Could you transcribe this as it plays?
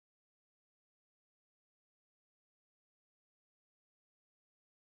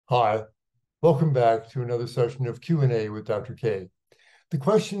Hi, welcome back to another session of Q&A with Dr. K. The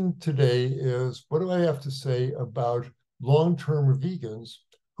question today is, what do I have to say about long-term vegans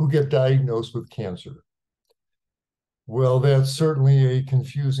who get diagnosed with cancer? Well, that's certainly a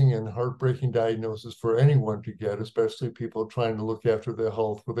confusing and heartbreaking diagnosis for anyone to get, especially people trying to look after their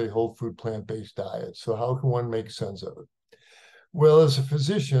health with a whole food plant-based diet. So how can one make sense of it? Well, as a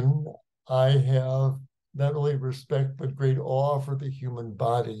physician, I have not only respect but great awe for the human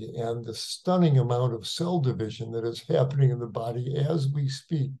body and the stunning amount of cell division that is happening in the body as we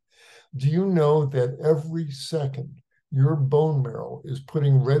speak. Do you know that every second your bone marrow is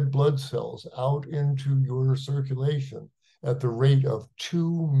putting red blood cells out into your circulation at the rate of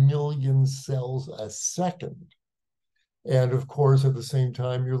 2 million cells a second? And of course, at the same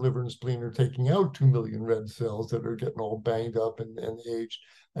time, your liver and spleen are taking out 2 million red cells that are getting all banged up and aged,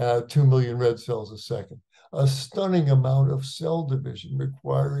 2 million red cells a second. A stunning amount of cell division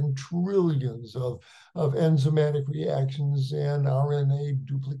requiring trillions of enzymatic reactions and RNA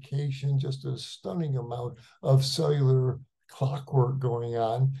duplication, just a stunning amount of cellular clockwork going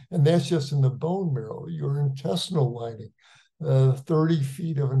on. And that's just in the bone marrow, your intestinal lining, 30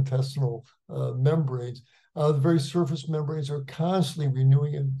 feet of intestinal membranes. The very surface membranes are constantly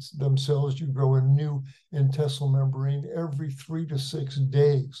renewing themselves. You grow a new intestinal membrane every 3 to 6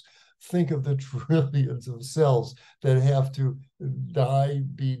 days. Think of the trillions of cells that have to die,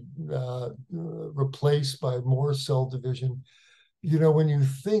 be replaced by more cell division. You know, when you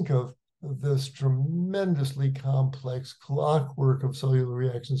think of this tremendously complex clockwork of cellular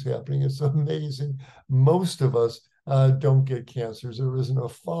reactions happening, it's amazing. Most of us don't get cancers. There isn't a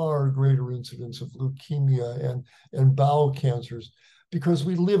far greater incidence of leukemia and bowel cancers because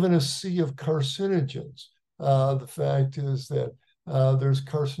we live in a sea of carcinogens. The fact is that there's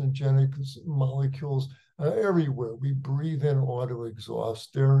carcinogenic molecules everywhere. We breathe in auto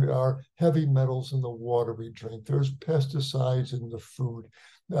exhaust. There are heavy metals in the water we drink. There's pesticides in the food.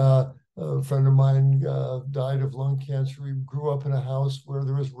 A friend of mine died of lung cancer. He grew up in a house where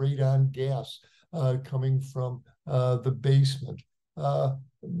there was radon gas coming from the basement.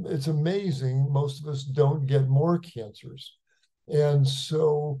 It's amazing. Most of us don't get more cancers. And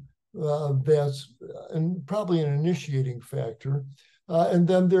so that's probably an initiating factor. And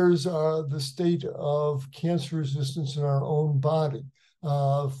then there's the state of cancer resistance in our own body.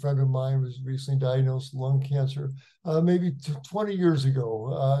 A friend of mine was recently diagnosed with lung cancer. Maybe 20 years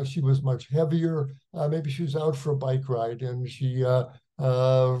ago, she was much heavier. Maybe she was out for a bike ride and she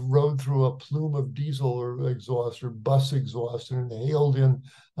rode through a plume of diesel or exhaust or bus exhaust and inhaled in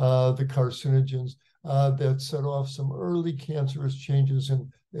the carcinogens that set off some early cancerous changes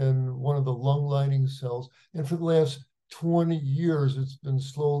in one of the lung lining cells. And for the last 20 years, it's been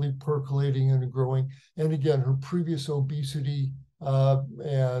slowly percolating and growing. And again, her previous obesity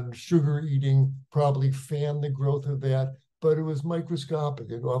and sugar eating probably fanned the growth of that, but it was microscopic.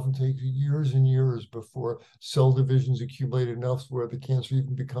 It often takes years and years before cell divisions accumulate enough where the cancer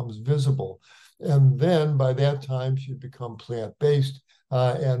even becomes visible. And then by that time, she'd become plant-based.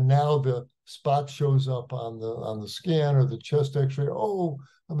 And now the spot shows up on the scan or the chest x-ray. Oh,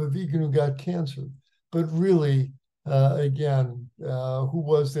 I'm a vegan who got cancer. But really, again, who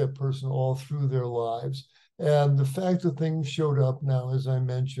was that person all through their lives? And the fact that things showed up now, as I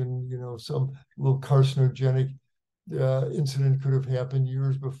mentioned, you know, some little carcinogenic incident could have happened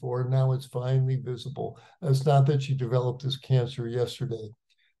years before. Now it's finally visible. It's not that she developed this cancer yesterday.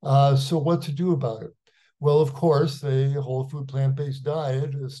 So what to do about it? Well, of course, a whole food plant-based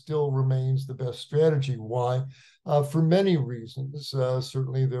diet still remains the best strategy. Why? For many reasons.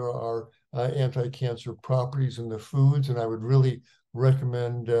 Certainly there are anti-cancer properties in the foods, and I would really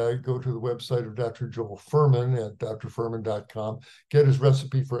recommend go to the website of Dr. Joel Furman at drfurman.com, get his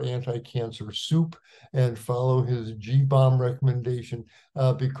recipe for anti-cancer soup, and follow his G-bomb recommendation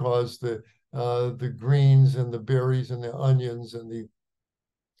because the greens and the berries and the onions and the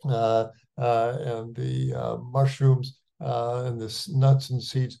mushrooms and the nuts and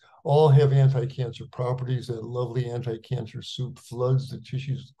seeds all have anti-cancer properties. That lovely anti-cancer soup floods the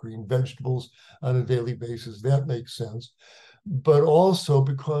tissues with green vegetables on a daily basis. That makes sense. But also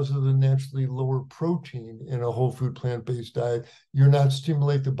because of the naturally lower protein in a whole food plant-based diet, you're not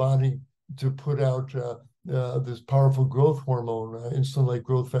stimulate the body to put out this powerful growth hormone, insulin-like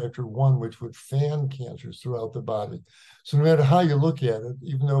growth factor 1, which would fan cancers throughout the body. So no matter how you look at it,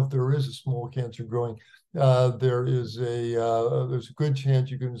 even though if there is a small cancer growing, there's a good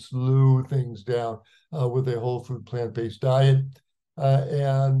chance you can slow things down with a whole food plant-based diet.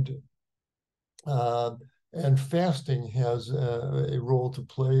 And And fasting has a role to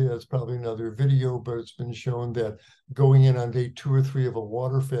play. That's probably another video, but it's been shown that going in on day 2 or 3 of a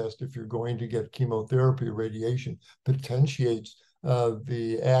water fast, if you're going to get chemotherapy or radiation, potentiates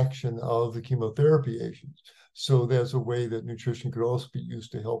the action of the chemotherapy agents. So that's a way that nutrition could also be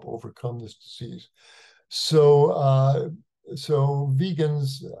used to help overcome this disease. So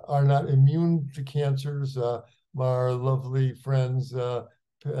vegans are not immune to cancers. Our lovely friends,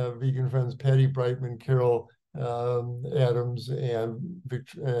 vegan friends, Patty Brightman, Carol Adams, and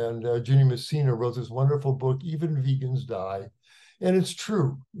Ginny Messina wrote this wonderful book, Even Vegans Die. And it's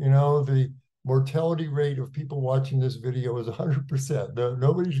true, the mortality rate of people watching this video is 100%.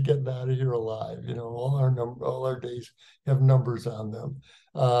 Nobody's getting out of here alive. All our days have numbers on them.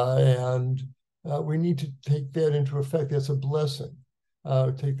 And we need to take that into effect. That's a blessing.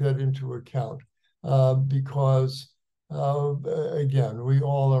 Take that into account because again, we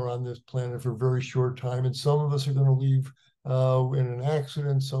all are on this planet for a very short time, and some of us are going to leave in an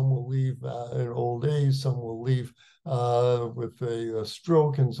accident, some will leave in old age, some will leave with a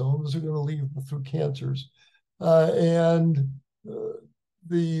stroke, and some of us are going to leave through cancers. And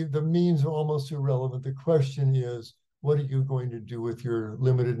the means are almost irrelevant. The question is, what are you going to do with your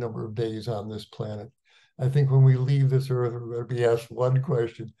limited number of days on this planet? I think when we leave this earth, we're going to be asked one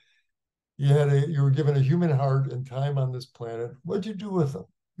question. You were given a human heart and time on this planet. What'd you do with them?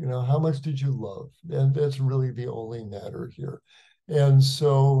 How much did you love? And that's really the only matter here. And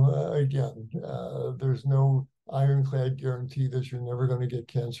so again, there's no ironclad guarantee that you're never going to get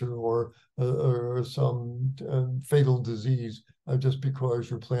cancer or some fatal disease just because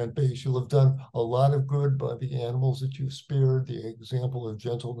you're plant-based. You'll have done a lot of good by the animals that you spared, the example of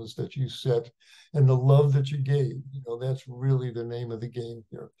gentleness that you set, and the love that you gave. That's really the name of the game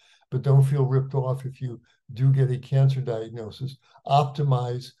here. But don't feel ripped off if you do get a cancer diagnosis.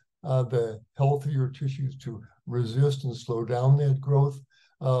 Optimize the health of your tissues to resist and slow down that growth.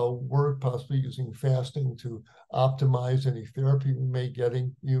 Work possibly using fasting to optimize any therapy you may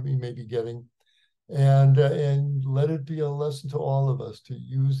be getting, and let it be a lesson to all of us to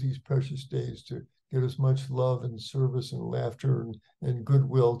use these precious days to get as much love and service and laughter and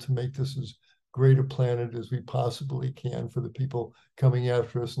goodwill to make this as great a planet as we possibly can for the people coming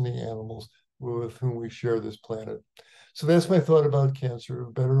after us and the animals with whom we share this planet. So that's my thought about cancer.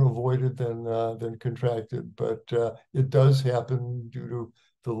 Better avoided than contracted, but it does happen due to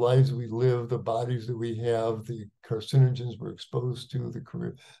the lives we live, the bodies that we have, the carcinogens we're exposed to,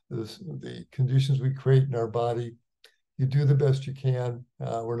 the conditions we create in our body. You do the best you can.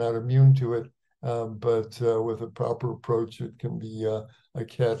 We're not immune to it, but with a proper approach, it can be a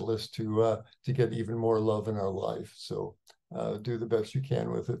catalyst to get even more love in our life. So do the best you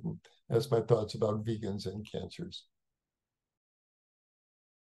can with it. And that's my thoughts about vegans and cancers.